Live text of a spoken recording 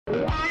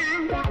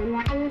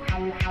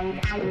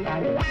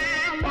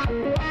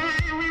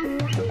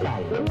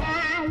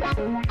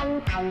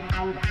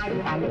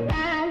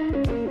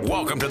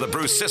Welcome to the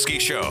Bruce Siskey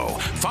Show.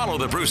 Follow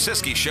the Bruce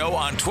Siskey Show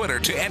on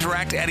Twitter to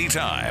interact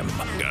anytime.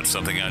 Got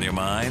something on your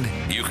mind?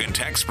 You can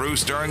text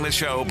Bruce during the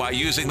show by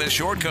using the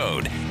short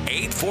code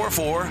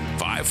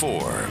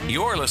 84454.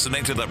 You're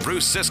listening to the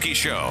Bruce Siskey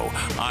Show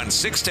on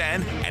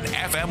 610 and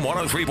FM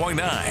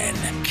 103.9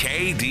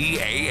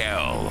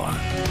 KDAL.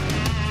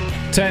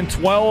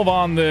 10:12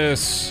 on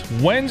this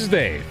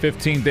Wednesday,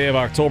 15th day of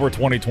October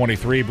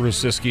 2023.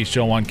 Bruce Siskey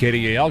Show on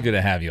KDAL. Good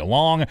to have you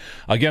along.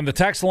 Again, the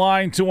text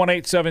line,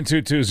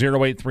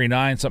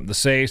 218-722-0839. Something to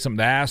say, something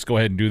to ask. Go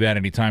ahead and do that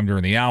anytime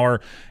during the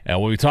hour.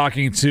 We'll be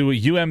talking to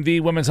UMD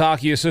women's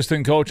hockey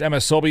assistant coach Emma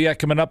Sobiek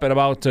coming up at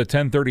about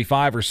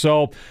 10:35 or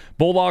so.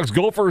 Bulldogs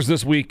Gophers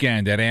this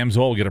weekend at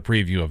Amsoil. We'll get a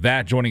preview of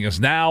that. Joining us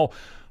now,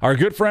 our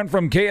good friend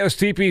from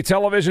KSTP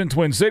Television,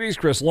 Twin Cities,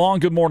 Chris Long.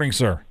 Good morning,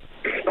 sir.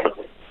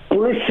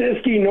 Bruce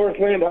Siskey,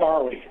 Northland, how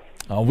are we?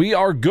 We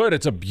are good.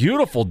 It's a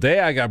beautiful day.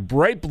 I got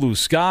bright blue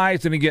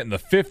skies. Didn't get in the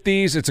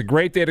 50s. It's a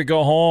great day to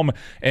go home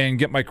and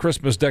get my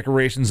Christmas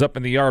decorations up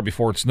in the yard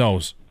before it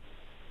snows.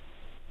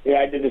 Yeah,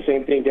 I did the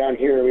same thing down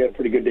here. We had a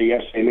pretty good day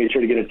yesterday. Made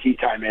sure to get a tea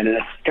time in. And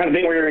it's the kind of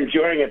thing where you're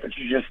enjoying it, but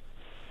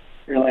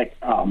you're like,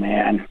 oh,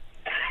 man,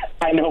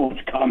 I know what's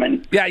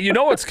coming. Yeah, you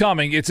know what's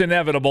coming. It's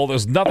inevitable.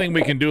 There's nothing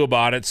we can do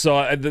about it.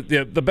 So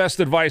the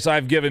best advice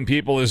I've given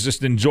people is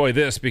just enjoy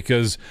this,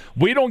 because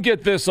we don't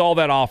get this all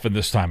that often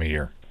this time of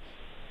year.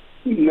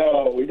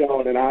 No, we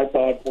don't. And I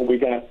thought when we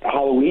got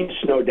Halloween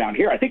snow down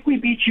here, I think we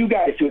beat you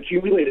guys to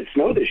accumulated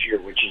snow this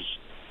year, which is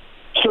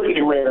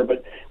certainly rare.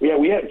 But, yeah,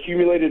 we had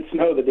accumulated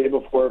snow the day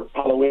before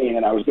Halloween,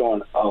 and I was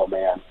going, oh,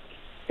 man.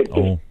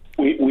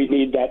 We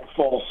need that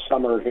fall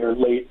summer here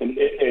late. And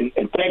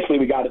thankfully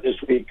we got it this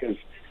week, because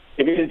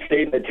if it had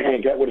stayed in the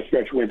tank, that would have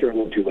stretched winter a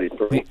little too late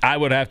for me. I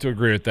would have to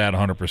agree with that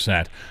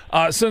 100%.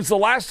 Since the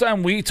last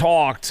time we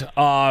talked,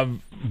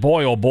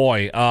 boy, oh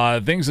boy,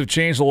 things have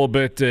changed a little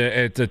bit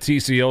at the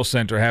TCO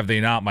Center, have they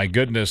not? My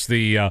goodness,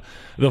 the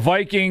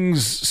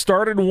Vikings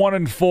started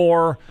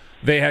 1-4.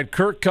 They had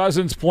Kirk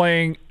Cousins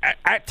playing,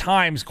 at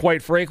times,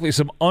 quite frankly,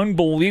 some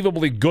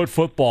unbelievably good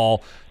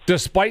football,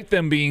 despite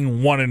them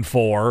being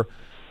 1-4.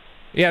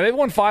 Yeah, they've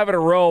won 5 in a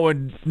row,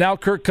 and now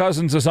Kirk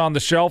Cousins is on the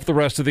shelf the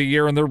rest of the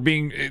year, and they're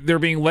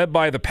being led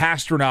by the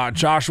Pastronaut,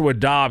 Joshua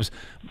Dobbs.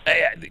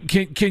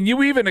 Can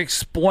you even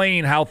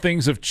explain how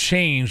things have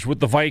changed with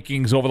the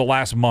Vikings over the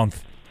last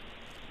month?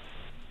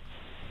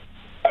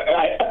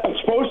 I'm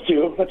supposed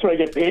to. That's what I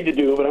get paid to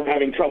do, but I'm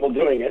having trouble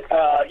doing it.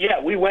 Yeah,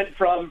 we went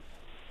from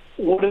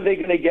what are they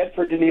going to get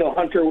for Danielle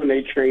Hunter when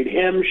they trade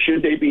him?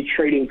 Should they be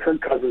trading Kirk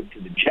Cousins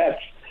to the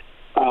Jets?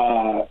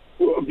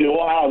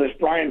 Wow, this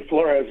Brian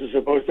Flores is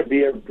supposed to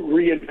be a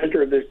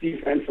reinventor of this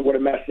defense, and what a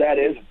mess that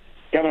is.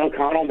 Kevin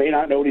O'Connell may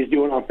not know what he's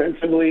doing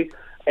offensively,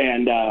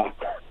 and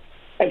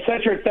et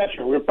cetera, et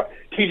cetera.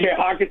 T.J.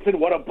 Hawkinson,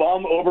 what a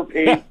bum,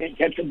 overpaid, can't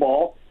catch a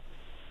ball.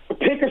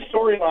 Pick a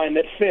storyline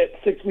that fit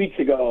 6 weeks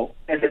ago,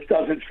 and it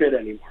doesn't fit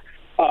anymore.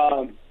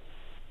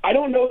 I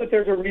don't know that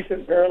there's a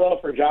recent parallel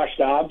for Josh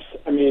Dobbs.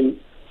 I mean,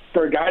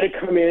 for a guy to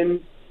come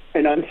in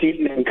and unseat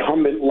an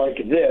incumbent like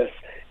this,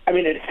 I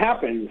mean, it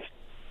happens,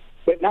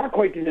 but not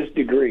quite to this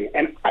degree.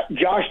 And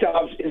Josh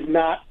Dobbs is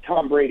not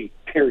Tom Brady,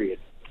 period.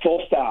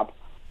 Full stop.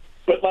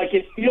 But,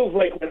 it feels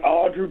like when,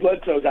 Drew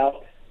Bledsoe's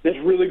out, this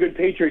really good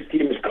Patriots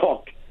team is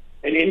cooked.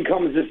 And in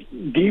comes this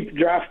deep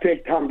draft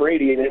pick, Tom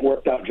Brady, and it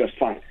worked out just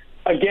fine.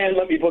 Again,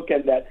 let me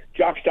bookend that.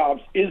 Josh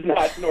Dobbs is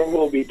not nor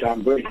will be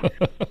Tom Brady.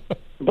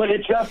 But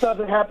it just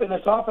doesn't happen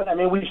this often. I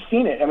mean, we've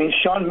seen it. I mean,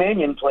 Sean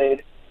Mannion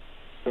played,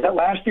 was that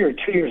last year or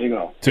 2 years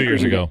ago? 2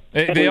 years ago.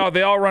 They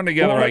all run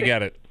together, I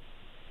get it.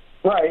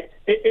 Right.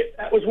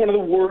 That was one of the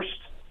worst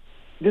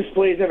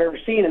displays I've ever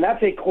seen, and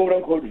that's a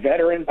quote-unquote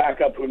veteran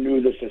backup who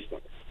knew the system.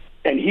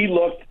 And he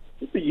looked,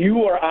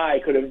 you or I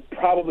could have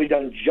probably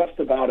done just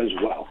about as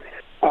well.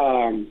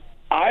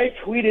 I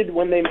tweeted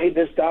when they made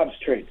this Dobbs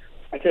trade.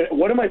 I said,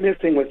 what am I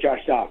missing with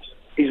Josh Dobbs?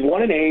 He's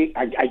 1-8.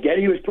 I get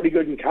he was pretty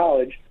good in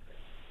college.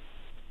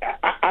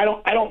 I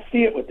don't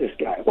see it with this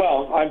guy.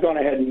 Well, I've gone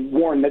ahead and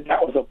warned that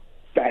was a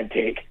bad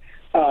take.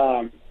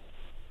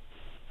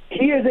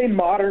 He is a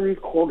modern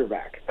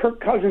quarterback. Kirk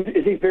Cousins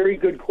is a very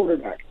good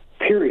quarterback,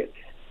 period.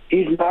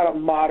 He's not a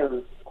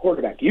modern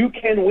quarterback. You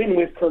can win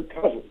with Kirk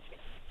Cousins.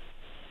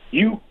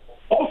 You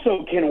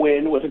also can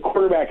win with a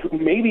quarterback who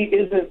maybe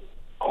isn't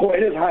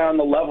quite as high on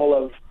the level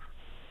of,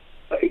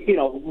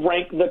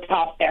 rank the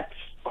top X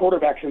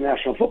quarterbacks in the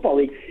National Football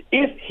League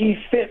if he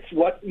fits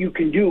what you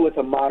can do with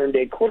a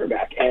modern-day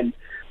quarterback. And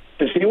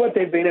to see what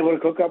they've been able to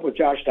cook up with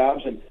Josh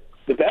Dobbs, and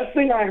the best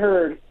thing I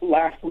heard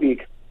last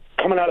week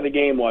coming out of the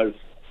game was,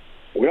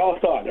 we all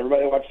saw it.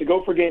 Everybody watched the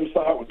Gopher game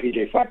saw it when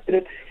P.J. Fleck did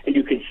it, and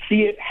you could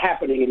see it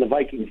happening in the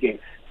Vikings game.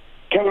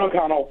 Kevin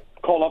O'Connell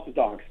called up the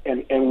dogs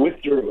and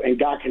withdrew and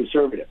got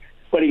conservative.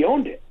 But he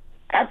owned it.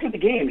 After the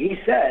game, he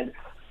said,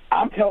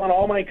 I'm telling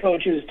all my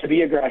coaches to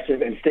be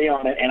aggressive and stay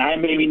on it, and I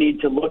maybe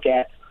need to look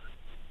at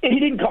 – and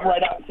he didn't come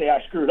right out and say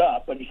I screwed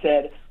up, but he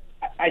said,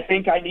 I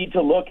think I need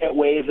to look at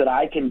ways that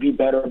I can be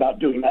better about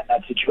doing that in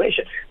that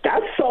situation.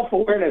 That's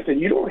self-awareness, and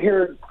you don't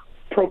hear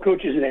pro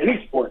coaches in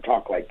any sport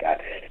talk like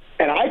that.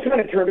 And I kind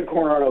of turned a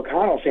corner on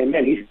O'Connell saying,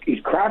 man, he's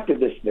crafted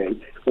this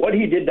thing. What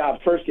he did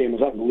Dobbs' first game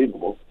was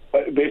unbelievable,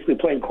 basically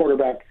playing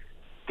quarterback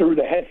through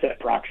the headset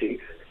proxy.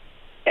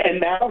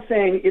 And now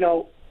saying,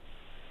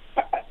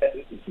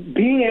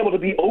 being able to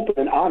be open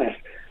and honest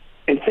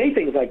and say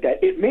things like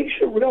that, it makes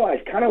you realize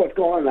kind of what's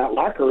going on in that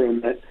locker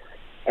room, that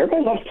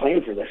everybody loves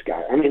playing for this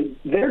guy. I mean,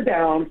 they're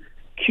down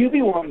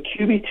QB1,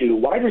 QB2,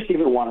 wide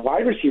receiver 1,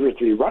 wide receiver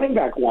 3, running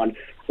back 1,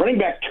 running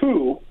back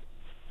 2,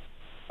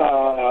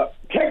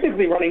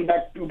 technically running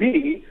back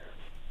 2B,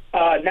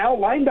 now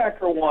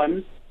linebacker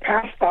 1,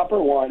 pass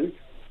stopper 1.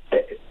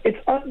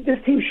 This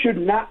team should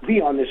not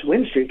be on this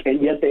win streak,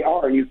 and yet they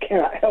are, and you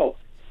cannot help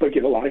but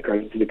give a lot of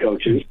credit to the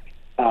coaches.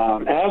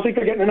 And I don't think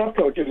they're getting enough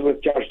coaches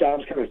with Josh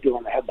Dobbs kind of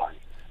stealing the headline.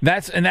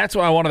 That's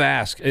what I wanted to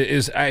ask.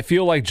 Is I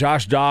feel like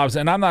Josh Dobbs,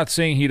 and I'm not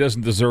saying he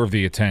doesn't deserve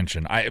the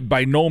attention.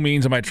 By no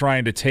means am I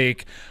trying to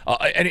take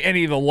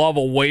any of the love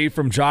away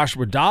from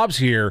Joshua Dobbs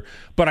here,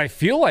 but I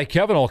feel like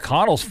Kevin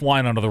O'Connell's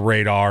flying under the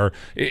radar.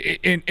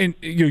 And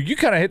you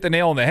kind of hit the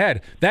nail on the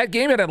head. That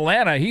game at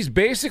Atlanta, he's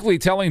basically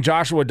telling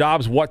Joshua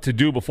Dobbs what to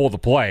do before the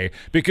play,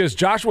 because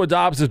Joshua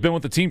Dobbs has been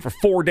with the team for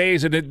 4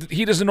 days and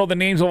he doesn't know the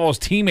names of all his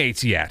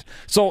teammates yet.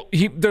 So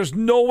there's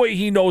no way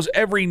he knows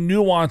every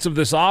nuance of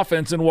this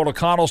offense and what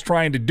O'Connell's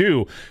trying to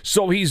do.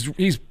 So he's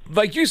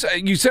like you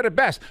said it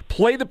best,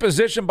 play the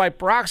position by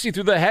proxy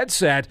through the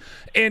headset,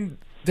 and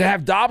to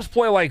have Dobbs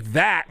play like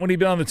that when he'd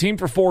been on the team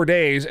for 4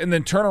 days and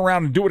then turn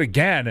around and do it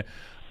again,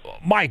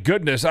 my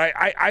goodness,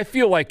 I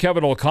feel like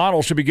Kevin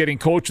O'Connell should be getting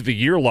Coach of the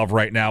Year love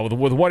right now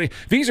with what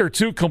these are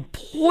two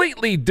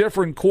completely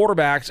different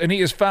quarterbacks, and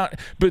he has found,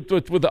 but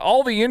with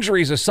all the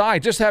injuries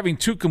aside, just having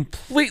two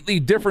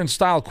completely different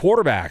style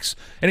quarterbacks,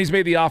 and he's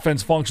made the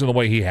offense function the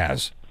way he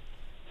has.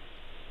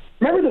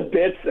 Remember the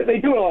bits? They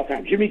do it all the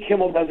time. Jimmy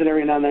Kimmel does it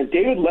every now and then.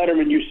 David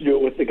Letterman used to do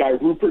it with the guy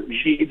Rupert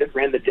G. that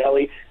ran the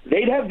deli.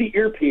 They'd have the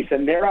earpiece,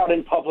 and they're out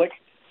in public,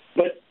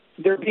 but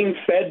they're being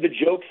fed the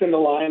jokes and the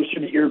lines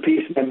through the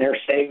earpiece, and then they're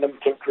saying them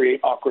to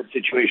create awkward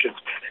situations.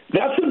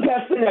 That's the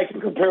best thing I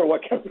can compare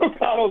what Kevin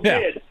O'Connell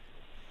did.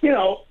 You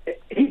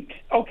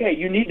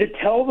need to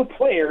tell the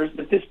players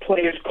that this play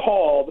is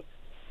called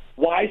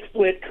Y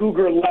split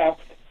Cougar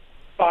left,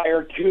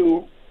 fire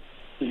to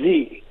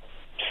Z.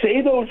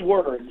 Say those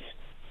words.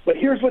 But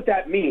here's what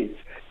that means.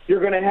 You're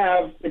going to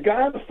have the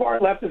guy on the far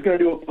left is going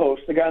to do a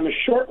post. The guy on the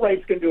short right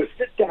is going to do a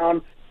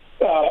sit-down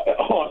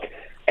hook.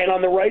 And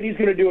on the right, he's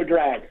going to do a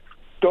drag.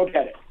 Go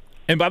get it.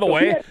 And by the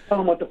way, tell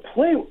them what the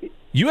play.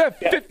 You have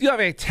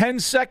 10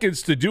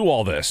 seconds to do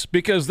all this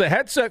because the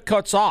headset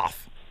cuts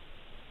off.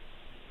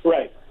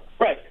 Right.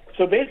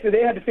 So basically,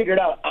 they had to figure it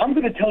out. I'm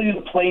going to tell you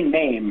the play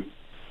name.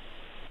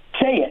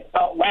 Say it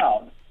out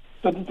loud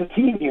so that the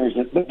team hears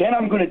it. But then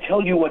I'm going to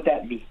tell you what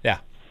that means. Yeah.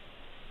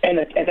 And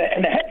the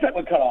headset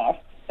would cut off,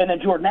 and then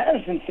Jordan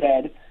Addison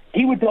said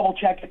he would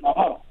double-check it in the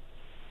huddle.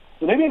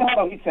 So they'd be in the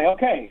huddle, he'd say,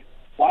 okay,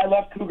 Y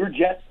left, Cougar,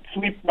 jet,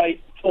 sweep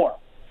right, 4.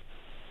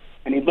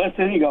 And he'd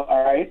listen, and he'd go,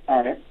 all right.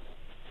 And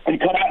he'd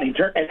cut out, and he'd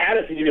turn, and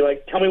Addison, he'd be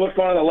like, tell me what's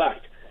going on the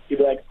left. He'd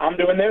be like, I'm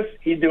doing this,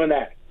 he's doing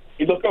that.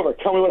 He'd look over,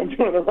 tell me what I'm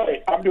doing on the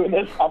right. I'm doing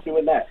this, I'm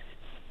doing that.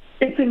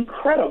 It's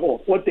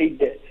incredible what they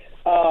did.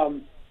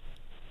 And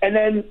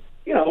then,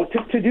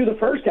 to do the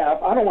first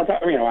half, I don't want to,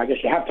 I guess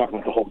you have to talk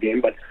about the whole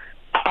game, but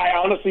I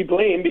honestly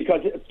blame,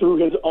 because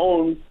through his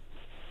own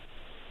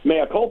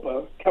mea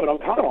culpa, Kevin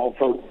O'Connell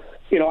for,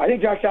 I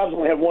think Josh Dobbs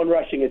only had one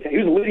rushing attempt. He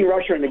was the leading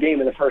rusher in the game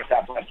in the first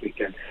half last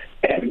weekend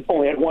and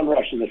only had one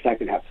rush in the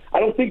second half. I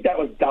don't think that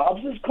was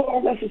Dobbs'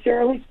 call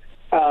necessarily.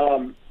 But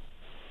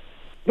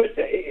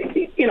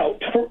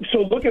so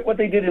look at what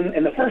they did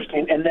in the first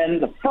game, and then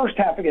the first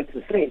half against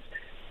the Saints.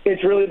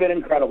 It's really been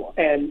incredible.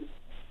 And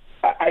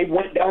I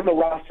went down the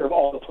roster of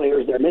all the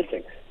players they're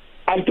missing.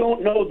 I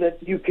don't know that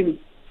you can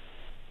 –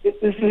 this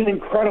is an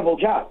incredible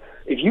job.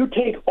 If you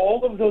take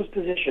all of those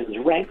positions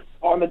ranked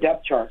on the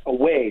depth chart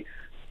away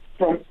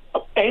from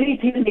any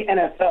team in the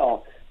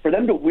NFL, for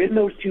them to win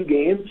those 2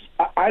 games,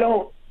 I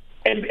don't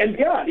 – and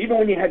beyond, even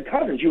when you had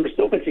Cousins, you were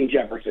still missing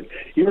Jefferson.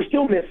 You were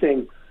still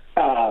missing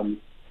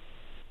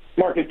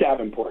Marcus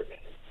Davenport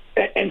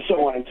and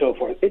so on and so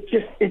forth.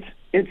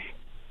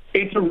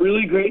 It's a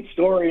really great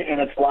story,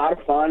 and it's a lot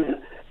of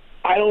fun.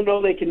 I don't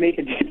know they can make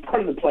a deep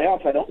run in the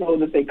playoffs. I don't know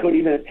that they could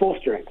even at full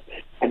strength.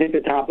 I think the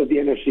top of the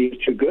NFC is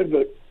too good,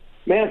 but,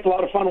 man, it's a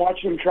lot of fun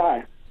watching them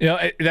try.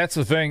 That's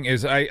the thing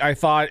is I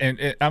thought,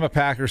 and I'm a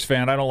Packers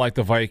fan, I don't like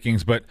the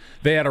Vikings, but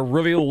they had a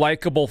really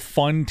likable,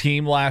 fun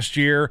team last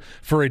year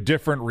for a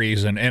different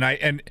reason. And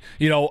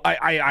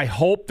I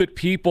hope that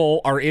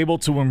people are able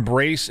to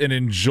embrace and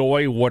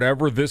enjoy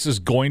whatever this is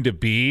going to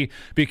be,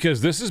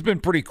 because this has been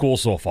pretty cool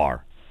so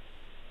far.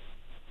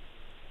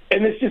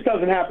 And this just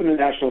doesn't happen in the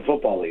National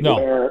Football League. No.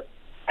 Where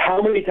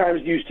how many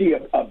times do you see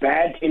a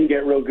bad team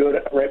get real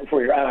good right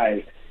before your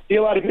eyes? You see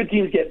a lot of good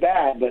teams get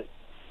bad, but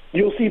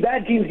you'll see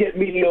bad teams get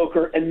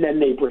mediocre, and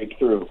then they break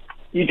through.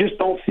 you just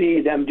don't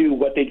see them do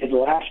what they did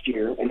last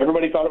year, and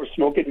everybody thought it was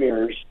smoke and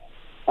mirrors,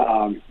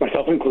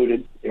 myself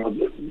included.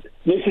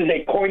 This is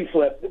a coin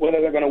flip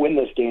whether they're going to win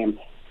this game.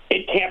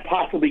 It can't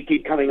possibly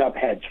keep coming up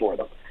heads for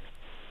them.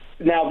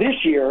 Now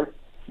this year,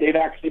 they've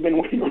actually been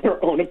winning on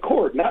their own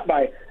accord, not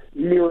by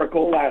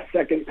miracle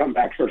last-second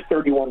comebacks or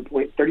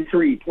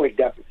 33-point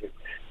deficits.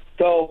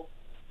 So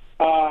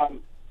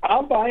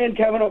I'm buying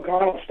Kevin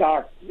O'Connell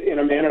stock in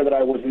a manner that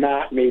I was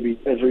not maybe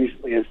as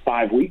recently as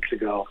 5 weeks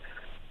ago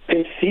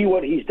to see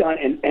what he's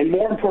done. And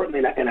more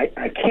importantly, and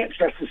I can't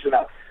stress this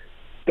enough,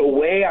 the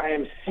way I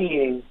am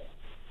seeing,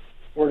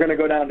 we're going to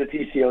go down to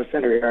TCO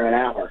Center here in an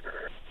hour,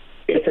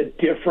 it's a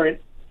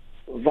different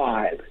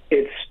vibe.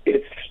 It's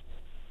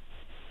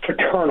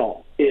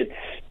fraternal. It's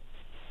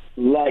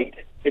light.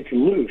 It's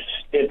loose.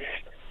 It's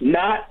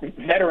not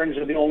veterans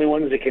are the only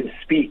ones that can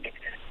speak.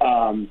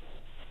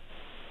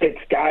 It's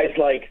guys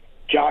like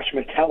Josh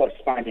Metellus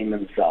finding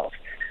themselves.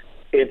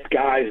 It's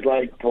guys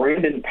like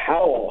Brandon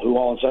Powell, who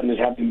all of a sudden is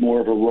having more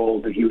of a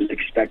role than he was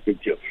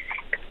expected to.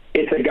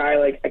 It's a guy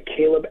like a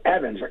Caleb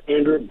Evans or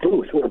Andrew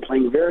Booth, who are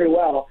playing very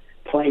well,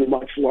 playing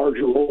much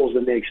larger roles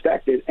than they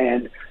expected.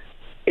 And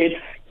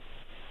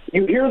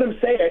you hear them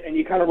say it, and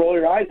you kind of roll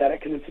your eyes at it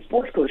because it's a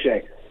sports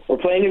cliche. We're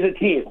playing as a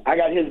team. I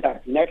got his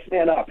back. Next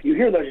man up. You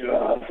hear those,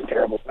 that's a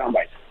terrible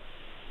soundbite.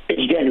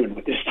 It's genuine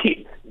with this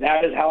team.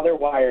 That is how they're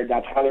wired.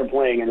 That's how they're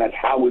playing, and that's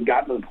how we've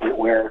gotten to the point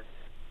where,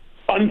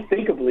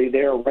 unthinkably,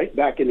 they are right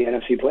back in the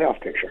NFC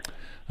playoff picture.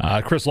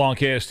 Chris Long,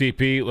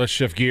 KSTP. Let's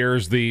shift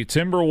gears. The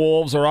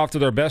Timberwolves are off to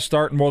their best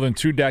start in more than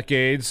 2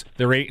 decades.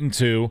 They're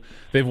 8-2.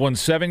 They've won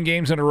 7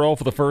 games in a row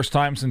for the first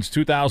time since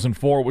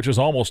 2004, which is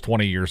almost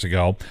 20 years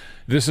ago.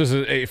 This is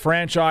a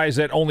franchise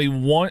that only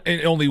one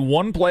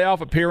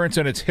playoff appearance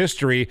in its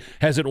history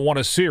has it won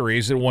a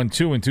series. It won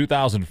 2 in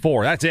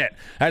 2004. That's it.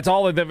 That's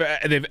all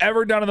that they've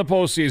ever done in the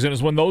postseason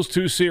is win those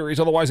 2 series.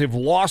 Otherwise, they've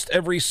lost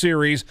every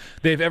series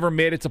they've ever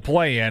made it to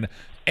play in.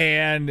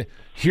 And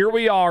here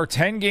we are,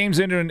 10 games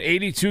into an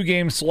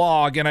 82-game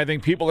slog, and I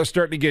think people are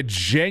starting to get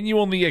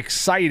genuinely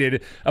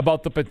excited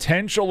about the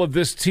potential of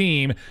this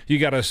team. You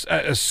got a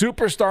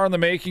superstar in the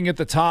making at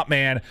the top,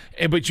 man,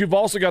 but you've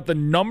also got the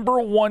number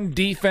 1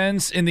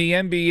 defense in the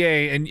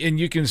NBA, and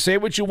you can say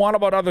what you want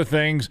about other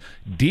things.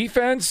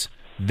 Defense,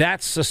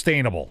 that's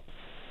sustainable.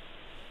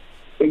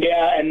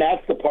 Yeah, and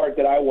that's the part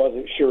that I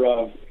wasn't sure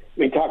of.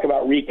 We talk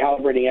about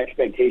recalibrating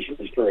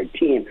expectations for a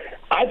team.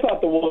 I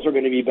thought the Wolves were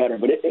going to be better,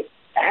 but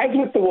as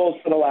with the Wolves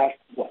for the last,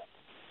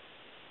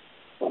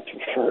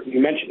 you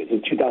mentioned it,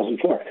 in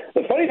 2004.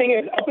 The funny thing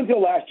is, up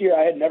until last year,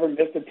 I had never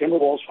missed a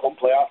Timberwolves home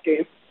playoff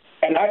game,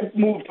 and I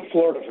moved to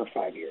Florida for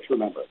 5 years,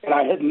 remember, and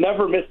I had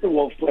never missed the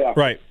Wolves playoff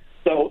right. game.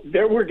 So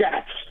there were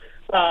gaps.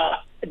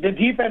 The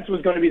defense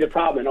was going to be the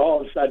problem, and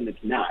all of a sudden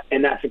it's not,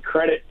 and that's a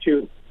credit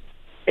to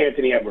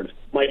Anthony Edwards,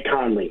 Mike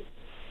Conley,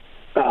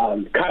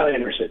 Kyle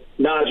Anderson,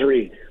 Naz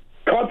Reid.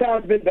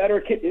 Compound's been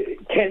better,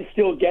 can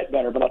still get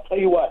better, but I'll tell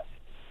you what,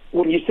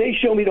 when you say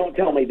show me, don't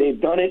tell me,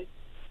 they've done it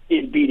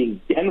in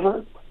beating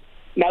Denver.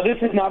 Now, this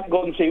is not the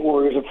Golden State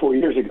Warriors of 4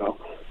 years ago,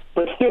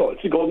 but still,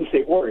 it's the Golden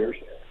State Warriors.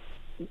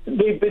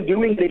 They've been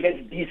doing it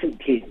against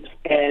decent teams.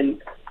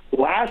 And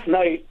last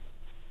night,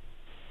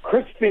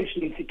 Chris Finch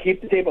needs to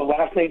keep the tape of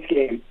last night's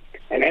game.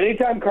 And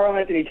anytime Karl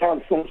Anthony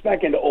Towns slumps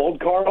back into old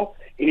Karl,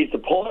 he needs to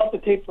pull out the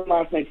tape from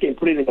last night's game,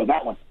 put it into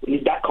that one. We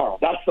need that Karl.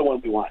 That's the one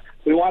we want.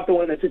 We want the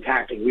one that's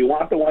attacking. We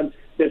want the one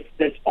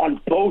that's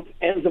on both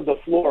ends of the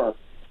floor.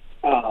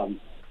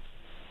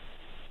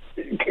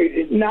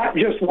 Not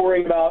just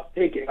worrying about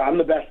I'm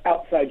the best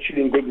outside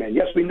shooting big man.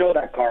 Yes, we know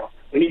that, Karl.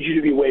 We need you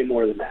to be way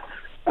more than that.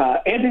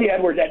 Anthony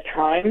Edwards at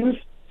times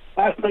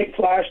last night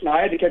flashed, and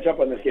I had to catch up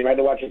on this game. I had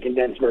to watch a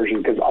condensed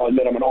version because I'll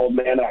admit I'm an old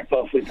man and I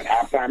fell asleep at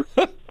halftime.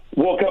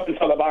 Woke up and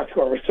saw the box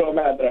score. I was so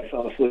mad that I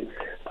fell asleep.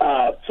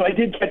 So I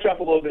did catch up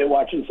a little bit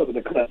watching some of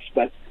the clips.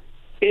 But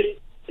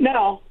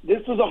now,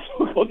 this was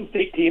also a Golden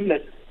State team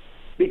that,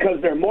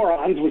 because they're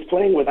morons, was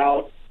playing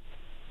without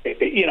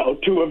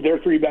 2 of their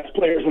 3 best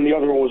players, and the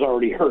other one was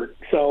already hurt.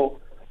 So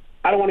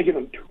I don't want to give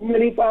them too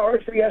many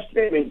flowers for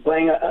yesterday. I mean,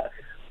 playing a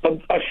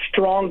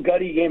strong,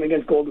 gutty game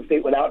against Golden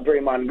State without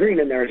Draymond Green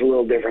in there is a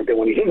little different than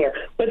when he's in there.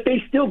 But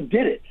they still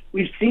did it.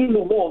 We've seen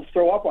the Wolves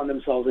throw up on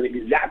themselves in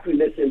exactly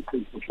this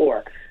instance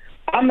before.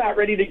 I'm not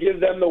ready to give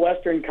them the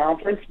Western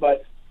Conference,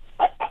 but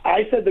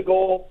I said the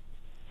goal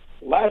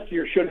last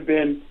year should have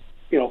been,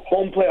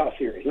 home playoff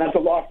series. And that's a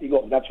lofty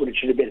goal. That's what it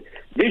should have been.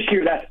 This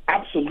year, that's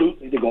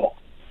absolutely the goal.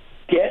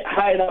 Get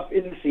high enough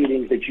in the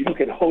seedings that you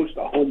can host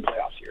a home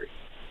playoff series.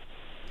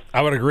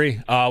 I would agree.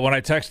 When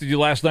I texted you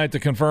last night to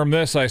confirm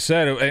this, I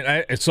said,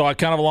 and I saw it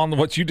kind of along with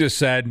what you just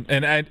said,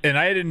 and I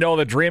didn't know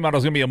that Draymond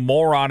was going to be a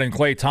moron and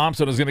Klay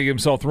Thompson was going to get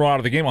himself thrown out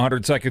of the game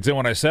 100 seconds in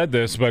when I said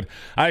this, but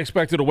I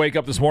expected to wake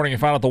up this morning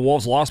and find out the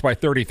Wolves lost by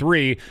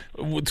 33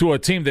 to a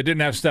team that didn't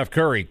have Steph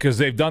Curry, because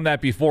they've done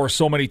that before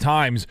so many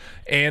times,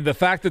 and the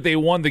fact that they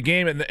won the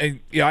game, and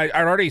I'd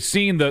already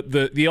seen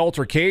the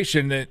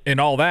altercation and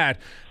all that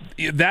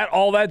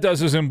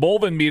does is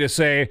embolden me to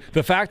say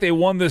the fact they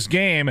won this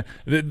game,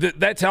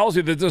 that tells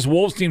you that this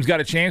Wolves team's got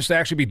a chance to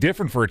actually be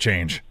different for a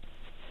change.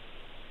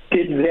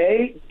 did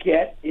they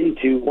get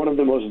into one of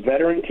the most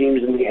veteran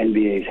teams in the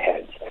NBA's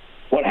heads?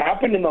 What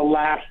happened in the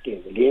last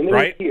game, the game that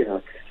was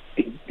here,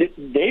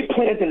 they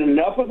planted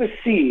enough of a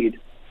seed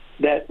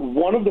that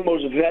one of the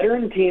most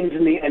veteran teams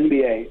in the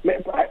NBA,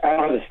 I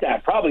don't have the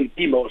stat, probably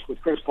the most with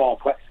Chris Paul,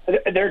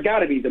 they're got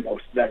to be the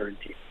most veteran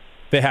team.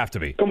 They have to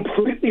be.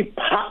 Completely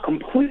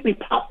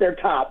pop their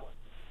top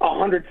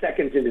 100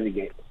 seconds into the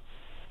game.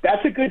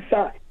 That's a good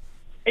sign.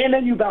 And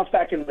then you bounce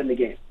back and win the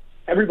game.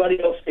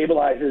 Everybody else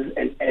stabilizes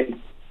and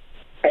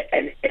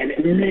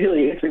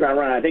immediately hits the ground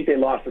running. I think they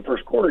lost the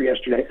first quarter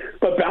yesterday,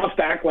 but bounced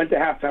back, went to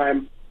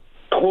halftime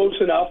close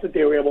enough that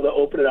they were able to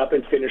open it up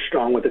and finish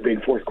strong with a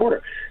big fourth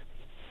quarter.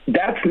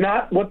 That's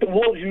not what the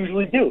Wolves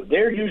usually do.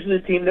 They're usually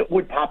the team that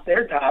would pop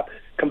their top,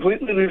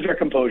 completely lose their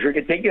composure,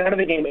 get taken out of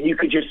the game, and you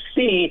could just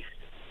see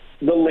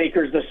the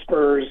Lakers, the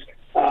Spurs,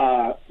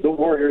 the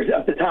Warriors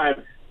at the time,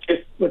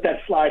 just with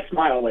that sly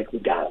smile, like, we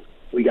got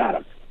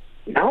them.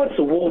 Now it's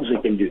the Wolves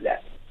that can do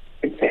that.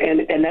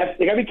 And that's,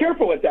 they got to be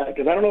careful with that,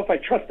 because I don't know if I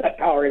trust that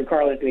power in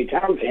Karl-Anthony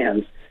Towns'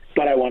 hands,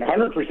 but I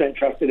 100%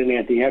 trust it in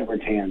Anthony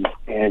Edwards' hands.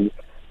 And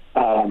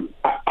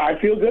I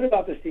feel good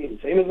about this team.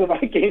 Same as the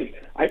Vikings.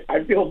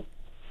 I feel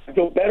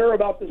better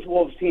about this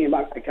Wolves team.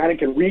 I kind of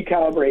can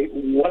recalibrate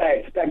what I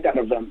expect out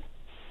of them.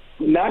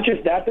 Not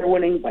just that they're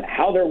winning, but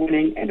how they're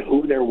winning and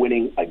who they're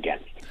winning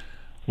against.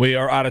 We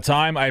are out of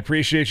time. I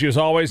appreciate you as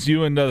always.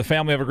 You and the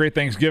family have a great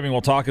Thanksgiving.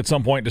 We'll talk at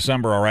some point in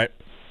December, all right?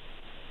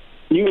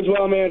 You as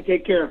well, man.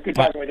 Take care. Good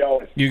talking with you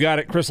always. You got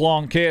it. Chris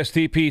Long,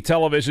 KSTP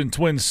Television,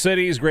 Twin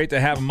Cities. Great to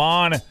have him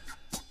on.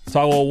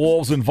 Talk about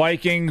Wolves and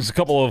Vikings. A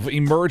couple of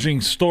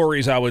emerging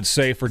stories, I would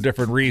say, for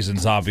different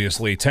reasons,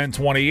 obviously.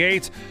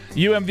 10:28.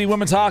 UMD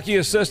women's hockey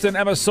assistant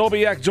Emma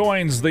Sobiek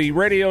joins the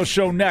radio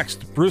show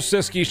next. Bruce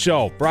Siskey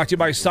Show, brought to you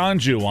by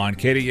Sanju on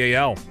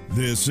KDAL.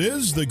 This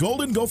is the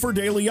Golden Gopher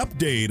Daily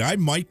Update.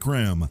 I'm Mike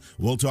Grimm.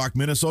 We'll talk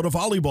Minnesota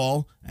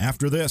volleyball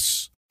after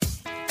this.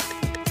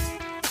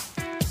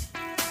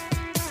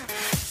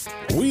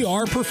 We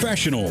are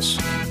professionals.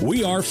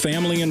 We are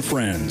family and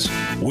friends.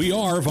 We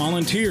are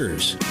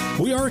volunteers.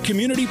 We are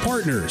community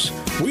partners.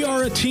 We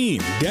are a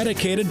team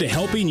dedicated to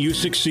helping you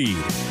succeed.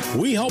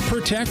 We help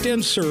protect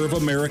and serve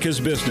America's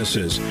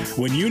businesses.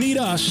 When you need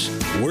us,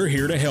 we're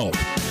here to help.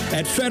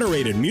 At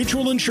Federated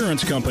Mutual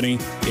Insurance Company,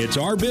 it's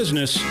our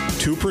business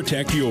to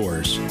protect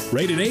yours.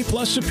 Rated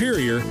A+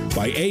 Superior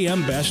by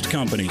AM Best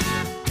Company.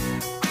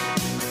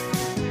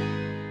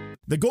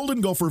 The Golden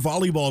Gopher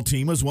volleyball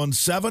team has won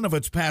 7 of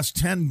its past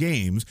 10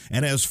 games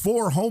and has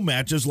 4 home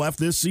matches left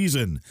this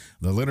season.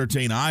 They'll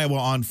entertain Iowa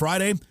on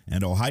Friday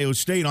and Ohio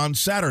State on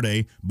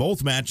Saturday,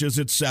 both matches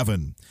at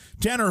 7.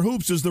 Tanner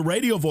Hoops is the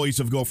radio voice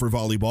of Gopher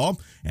volleyball,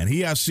 and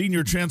he asked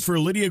senior transfer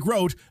Lydia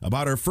Grote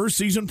about her first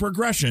season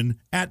progression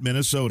at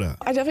Minnesota.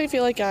 I definitely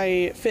feel like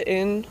I fit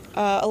in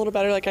a little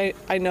better, like I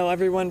know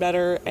everyone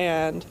better,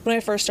 and when I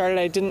first started,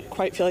 I didn't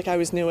quite feel like I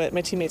knew what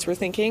my teammates were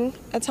thinking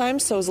at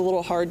times, so it was a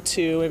little hard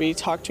to maybe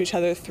talk to each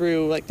other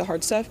through like the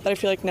hard stuff. But I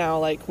feel like now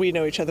like we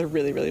know each other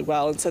really, really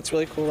well, and so it's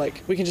really cool.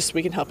 Like we can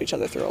help each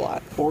other through a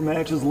lot. 4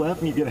 matches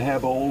left, and you get to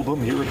have all of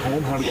them here at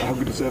home. How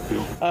good does that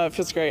feel? It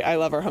feels great. I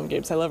love our home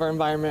games. I love our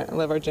environment. I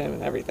love our gym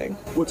and everything.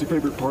 What's your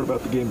favorite part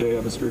about the game day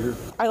atmosphere here?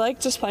 I like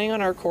just playing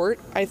on our court.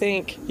 I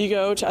think you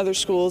go to other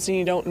schools and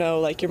you don't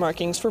know like your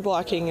markings for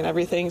blocking and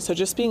everything. So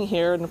just being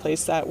here in a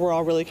place that we're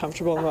all really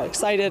comfortable and we're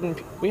excited,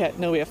 and we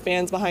have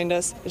fans behind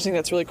us. I just think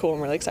that's really cool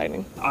and really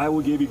exciting.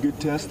 Iowa gave you a good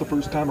test the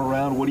first time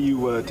around. What do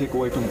you take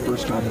away from the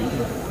first time meeting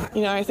them?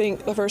 You know, I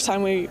think the first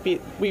time we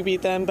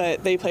beat them,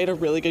 but they played a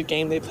really good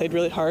game. They played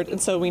really hard,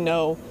 and so we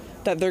know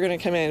that they're going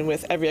to come in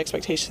with every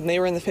expectation. They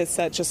were in the 5th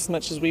set just as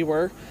much as we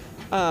were,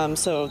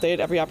 so they had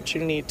every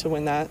opportunity to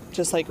win that,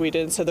 just like we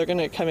did. So they're going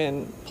to come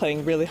in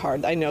playing really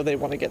hard. I know they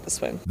want to get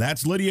this win.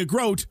 That's Lydia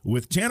Grote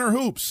with Tanner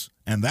Hoops,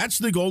 and that's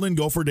the Golden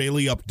Gopher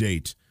Daily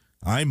Update.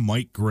 I'm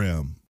Mike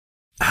Grimm.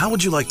 How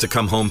would you like to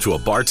come home to a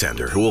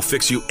bartender who will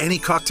fix you any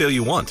cocktail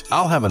you want?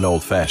 I'll have an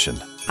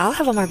old-fashioned. I'll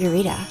have a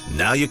margarita.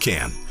 Now you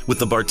can with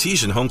the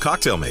Bartesian Home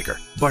Cocktail Maker.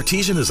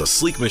 Bartesian is a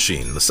sleek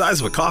machine the size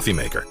of a coffee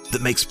maker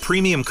that makes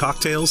premium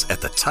cocktails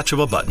at the touch of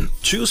a button.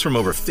 Choose from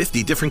over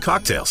 50 different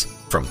cocktails,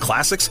 from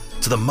classics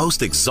to the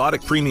most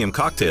exotic premium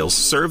cocktails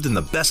served in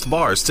the best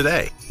bars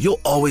today.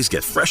 You'll always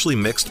get freshly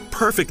mixed,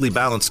 perfectly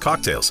balanced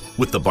cocktails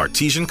with the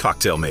Bartesian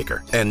Cocktail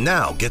Maker. And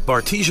now get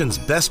Bartesian's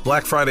best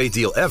Black Friday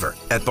deal ever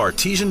at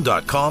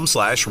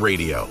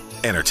bartesian.com/radio.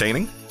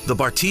 Entertaining? The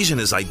Bartesian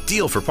is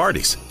ideal for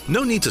parties.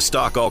 No need to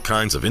stock all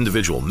kinds of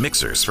individual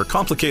mixers for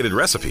complicated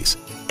recipes.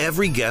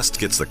 Every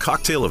guest gets the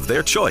cocktail of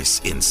their choice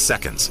in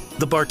seconds.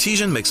 The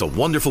Bartesian makes a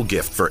wonderful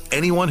gift for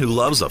anyone who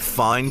loves a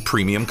fine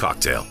premium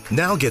cocktail.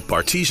 Now get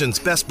Bartesian's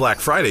best Black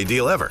Friday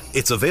deal ever.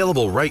 It's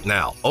available right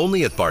now,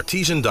 only at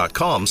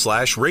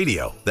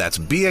bartesian.com/radio. That's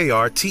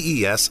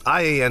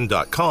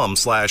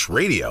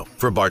BARTESIAN.com/radio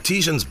for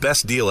Bartesian's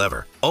best deal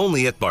ever.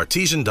 Only at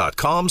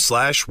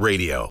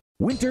bartesian.com/radio.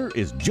 Winter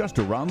is just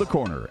around the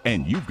corner,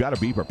 and you've got to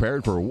be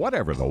prepared for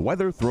whatever the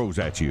weather throws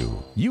at you.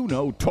 You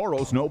know Toro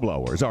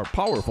snowblowers are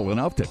powerful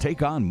enough to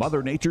take on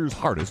Mother Nature's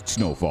hardest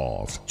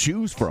snowfalls.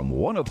 Choose from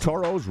one of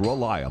Toro's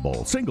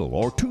reliable single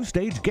or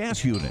two-stage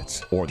gas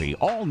units, or the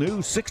all-new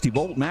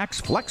 60-volt max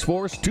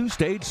Flex-Force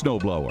two-stage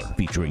snowblower,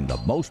 featuring the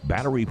most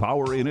battery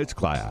power in its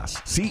class.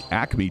 See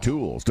Acme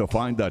Tools to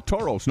find the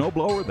Toro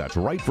snowblower that's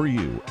right for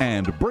you,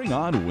 and bring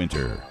on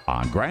winter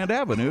on Grand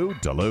Avenue,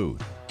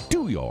 Duluth.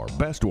 Do your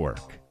best work.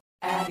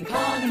 At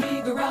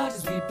Economy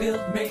Garages, we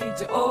build made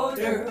to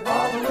order.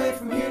 All the way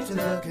from here to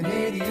the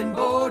Canadian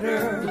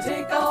border. We'll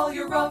take all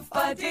your rough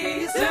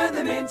ideas, turn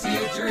them into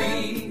your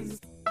dreams.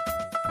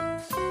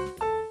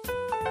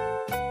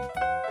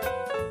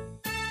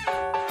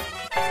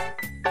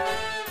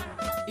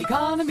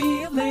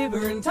 Economy of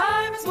labor and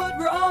time is what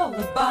we're all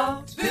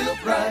about.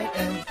 Built right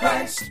and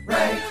priced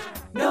right.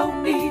 No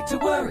need to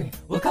worry,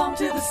 we'll come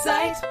to the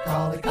site.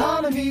 Call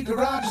Economy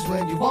Garages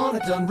when you want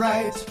it done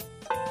right.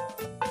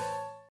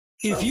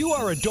 If you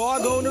are a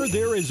dog owner,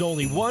 there is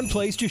only one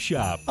place to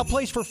shop. A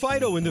place for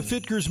Fido in the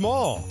Fitkers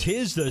Mall.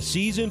 'Tis the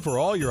season for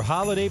all your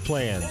holiday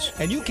plans.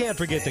 And you can't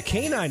forget the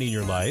canine in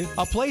your life.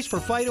 A place for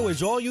Fido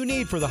is all you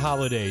need for the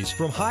holidays.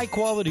 From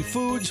high-quality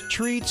foods,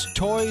 treats,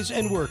 toys,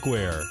 and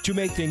workwear. To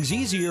make things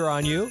easier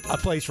on you, a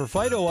place for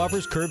Fido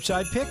offers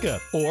curbside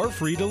pickup or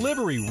free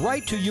delivery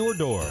right to your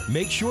door.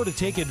 Make sure to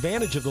take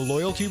advantage of the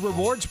Loyalty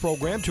Rewards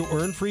program to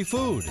earn free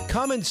food.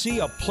 Come and see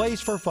a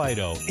place for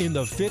Fido in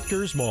the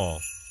Fitkers Mall.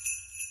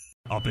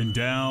 Up and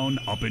down,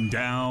 up and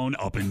down,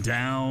 up and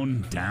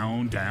down,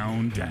 down,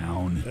 down,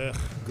 down. Ugh,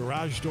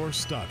 garage door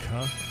stuck,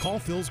 huh? Call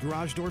Phil's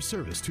Garage Door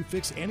Service to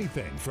fix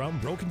anything from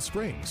broken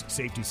springs,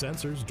 safety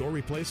sensors, door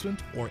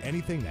replacement, or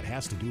anything that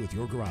has to do with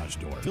your garage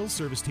door. Phil's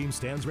service team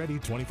stands ready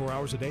 24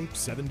 hours a day,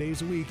 7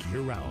 days a week,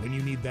 year-round, when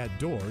you need that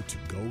door to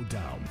go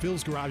down.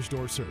 Phil's Garage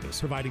Door Service,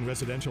 providing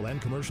residential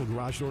and commercial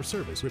garage door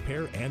service,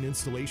 repair, and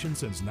installation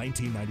since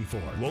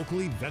 1994.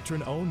 Locally,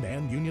 veteran-owned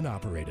and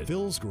union-operated.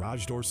 Phil's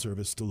Garage Door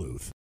Service,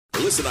 Duluth.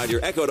 Listen on your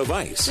Echo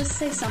device. Just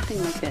say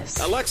something like this.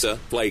 Alexa,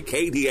 play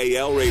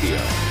KDAL Radio.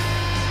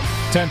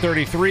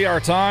 10:33 our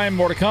time.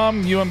 More to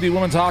come. UMD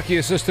women's hockey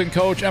assistant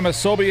coach Emma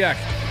Sobiek.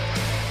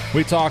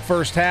 We talk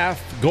first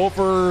half,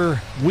 Gopher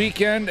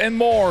weekend, and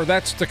more.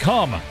 That's to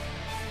come.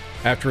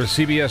 After a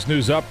CBS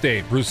News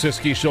update, Bruce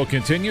Siskey Show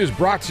continues,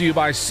 brought to you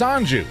by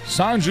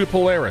Sanju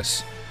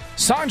Polaris.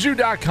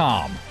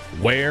 Sanju.com,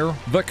 where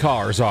the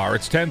cars are.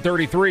 It's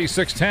 10:33,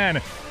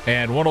 610,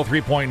 and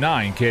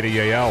 103.9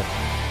 KDAL.